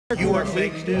You are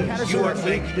fake news. You are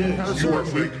fake news. You are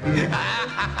fake news.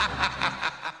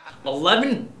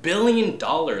 $11 billion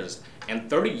and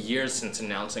 30 years since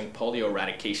announcing polio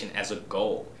eradication as a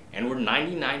goal. And we're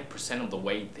 99% of the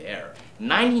way there.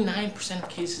 99% of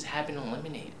cases have been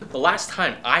eliminated. The last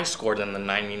time I scored in the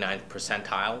 99th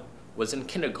percentile was in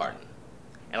kindergarten.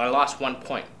 And I lost 1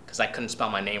 point because I couldn't spell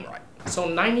my name right. So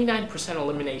 99%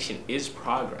 elimination is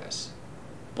progress,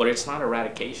 but it's not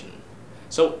eradication.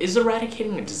 So is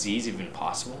eradicating a disease even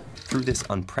possible? Through this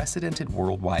unprecedented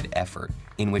worldwide effort,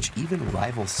 in which even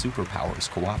rival superpowers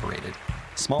cooperated,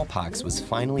 smallpox was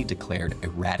finally declared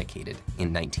eradicated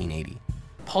in 1980.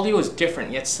 Polio is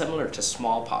different yet similar to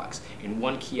smallpox in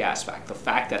one key aspect, the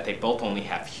fact that they both only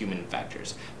have human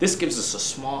vectors. This gives us a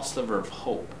small sliver of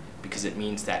hope because it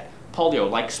means that polio,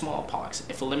 like smallpox,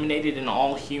 if eliminated in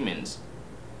all humans,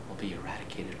 will be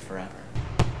eradicated forever.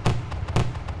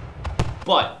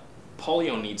 But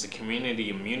polio needs a community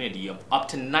immunity of up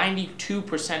to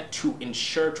 92% to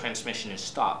ensure transmission is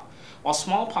stopped, while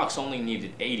smallpox only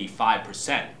needed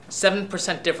 85%.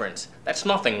 7% difference, that's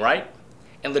nothing, right?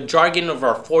 In the jargon of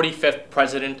our 45th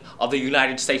President of the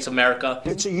United States of America,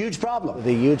 it's a huge problem. It's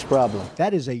a huge problem.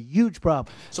 That is a huge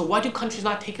problem. So why do countries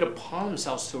not take it upon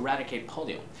themselves to eradicate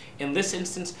polio? In this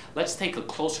instance, let's take a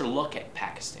closer look at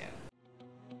Pakistan.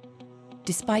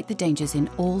 Despite the dangers in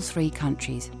all three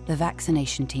countries, the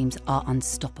vaccination teams are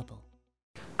unstoppable.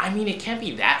 I mean, it can't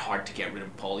be that hard to get rid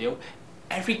of polio.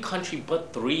 Every country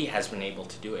but 3 has been able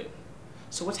to do it.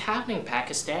 So what's happening,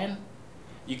 Pakistan?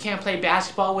 You can't play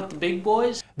basketball with the big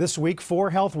boys? This week, 4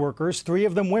 health workers, 3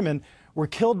 of them women, were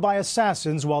killed by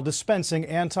assassins while dispensing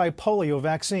anti-polio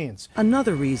vaccines.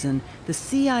 Another reason, the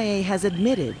CIA has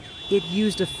admitted it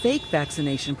used a fake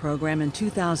vaccination program in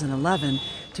 2011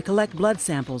 to collect blood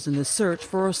samples in the search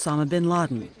for Osama bin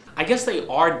Laden. I guess they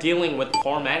are dealing with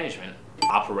poor management,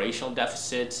 operational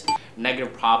deficits,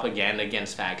 negative propaganda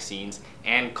against vaccines,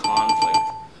 and conflict,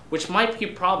 which might be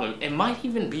a problem. It might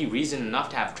even be reason enough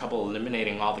to have trouble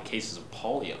eliminating all the cases of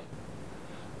polio.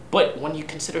 But when you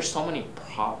consider so many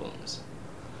problems,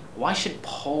 why should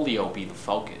polio be the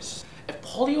focus? If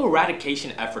polio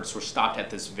eradication efforts were stopped at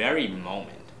this very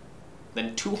moment,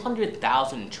 then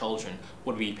 200,000 children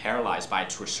would be paralyzed by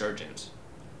its resurgence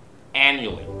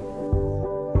annually.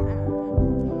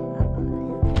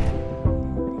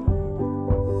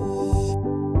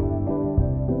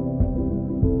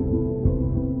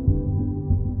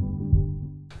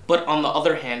 But on the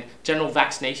other hand, general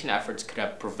vaccination efforts could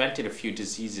have prevented a few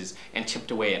diseases and chipped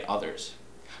away at others.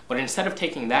 But instead of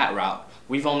taking that route,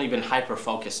 we've only been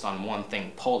hyper-focused on one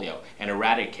thing, polio, and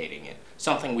eradicating it,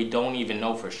 something we don't even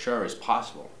know for sure is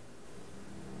possible.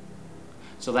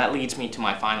 So that leads me to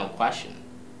my final question.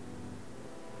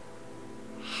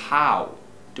 How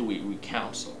do we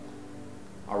reconcile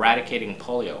eradicating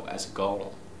polio as a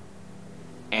goal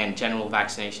and general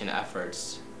vaccination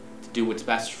efforts to do what's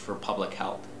best for public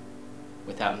health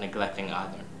without neglecting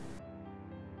either?